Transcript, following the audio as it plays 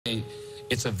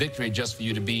It's a victory just for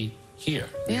you to be here.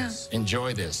 Yeah. Yes.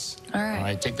 Enjoy this. All right. All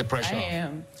right, take the pressure off. I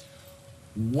am.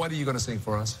 What are you going to sing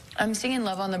for us? I'm singing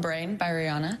Love on the Brain by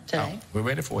Rihanna today. Oh, we're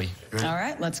ready for you. All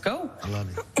right, let's go. I love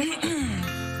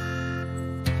it.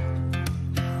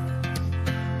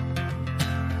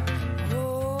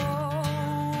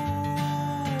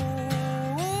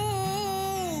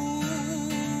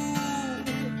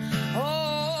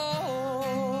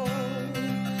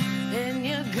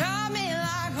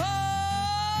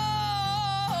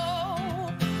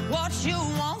 You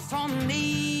want from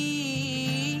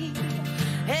me,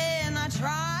 and I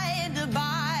tried to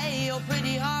buy your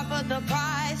pretty heart, but the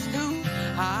price too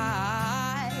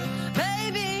high.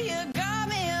 Baby, you got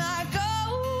me like,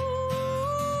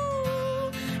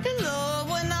 oh, in love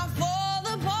when I fall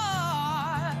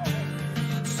apart.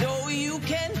 So you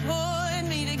can put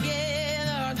me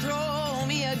together and throw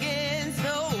me against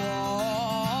the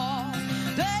wall.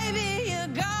 Baby, you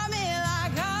got me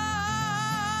like,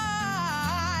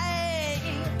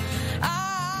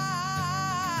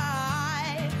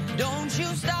 don't you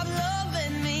stop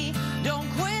loving me, don't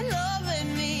quit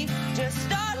loving me, just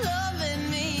start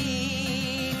loving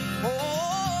me.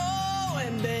 Oh,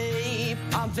 and babe,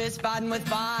 I'm fist fighting with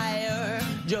fire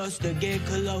just to get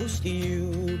close to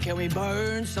you. Can we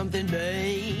burn something,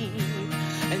 babe?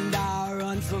 And I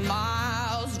run for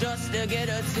miles just to get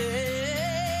a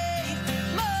taste.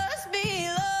 Must be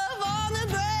love on the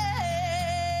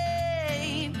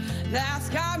brain that's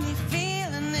got me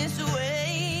feeling this way.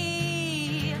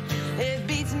 It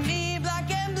beats me black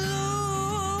and blue,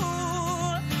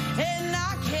 and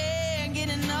I can't get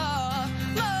enough.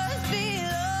 Must be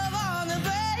love on the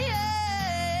brain,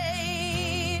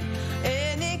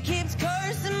 and it keeps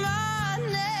cursing my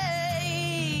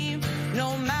name.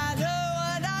 No matter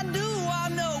what I do,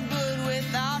 I'm no good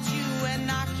without you, and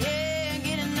I can't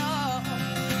get enough.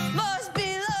 Must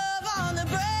be love on the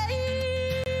brain.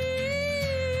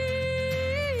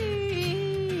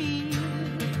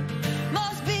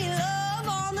 Must be love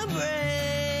on the brain.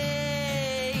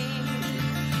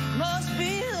 Must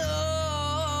be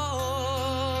love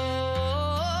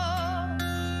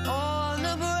on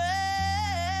the brain.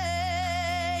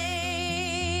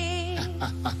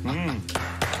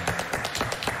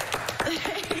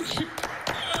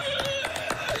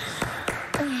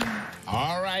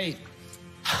 All right.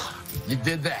 You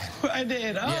did that. I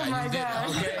did. Oh, yeah, my you did. God.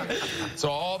 Okay. So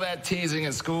all that teasing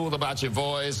in school about your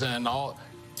voice and all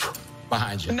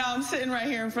behind you. Now I'm sitting right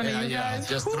here in front of you guys.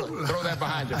 Just throw that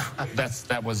behind you.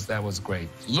 That was great.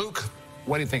 Luke,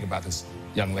 what do you think about this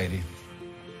young lady?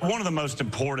 One of the most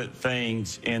important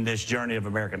things in this journey of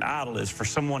American Idol is for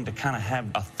someone to kind of have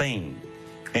a thing.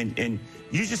 And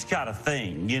you just got a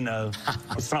thing, you know.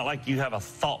 It's not like you have a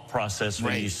thought process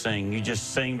when you sing. You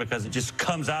just sing because it just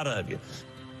comes out of you.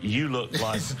 You look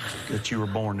like that you were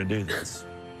born to do this.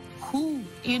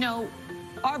 You know,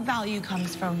 our value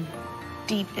comes from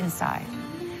deep inside.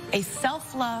 A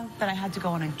self-love that I had to go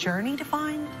on a journey to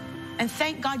find. And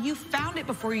thank God you found it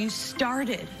before you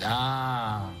started.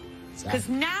 Ah. Because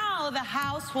now the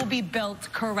house will be built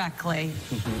correctly.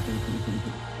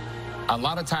 A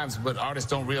lot of times what artists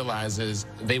don't realize is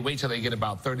they wait till they get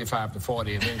about 35 to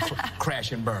 40 and then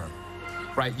crash and burn.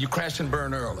 Right? You crash and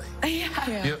burn early.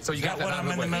 Yeah. So you got that what out I'm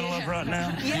of in the the way. middle of right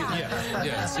now?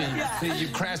 Yeah. See, you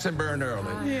crash and burn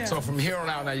early. So from here on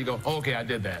out, now you go, okay, I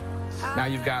did that. Now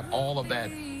you've got all of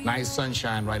that nice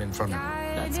sunshine right in front of you.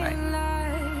 That's right.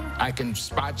 I can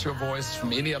spot your voice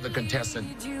from any other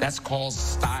contestant. That's called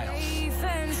style.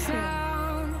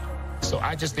 So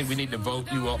I just think we need to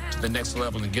vote you up to the next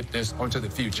level and get this onto the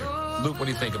future. Luke, what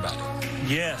do you think about it?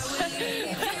 Yes.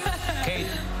 Kate?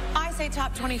 I say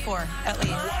top 24, at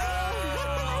least.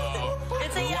 Wow.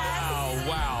 It's a yes.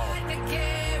 Wow.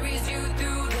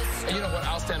 And you know what?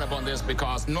 I'll stand up on this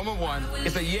because number one,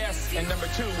 it's a yes, and number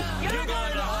two, you're going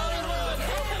to Hollywood.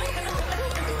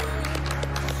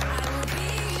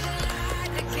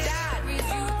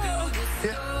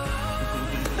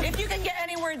 If you can get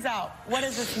any words out, what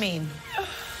does this mean?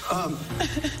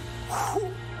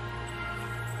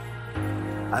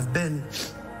 I've been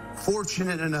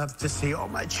fortunate enough to see all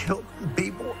my children be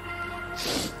born.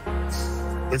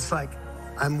 It's like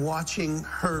I'm watching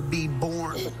her be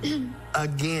born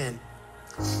again.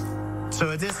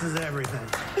 So this is everything.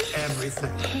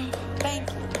 Everything.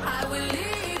 Thank you. I will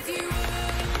leave you.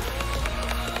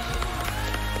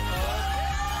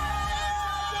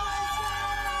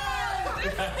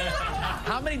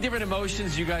 How many different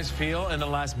emotions you guys feel in the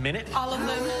last minute? All of them.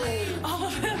 All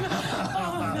of them.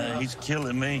 All of them. He's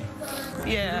killing me.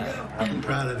 Yeah. I'm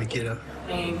proud of the kiddo.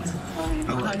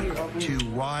 To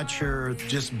watch her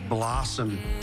just blossom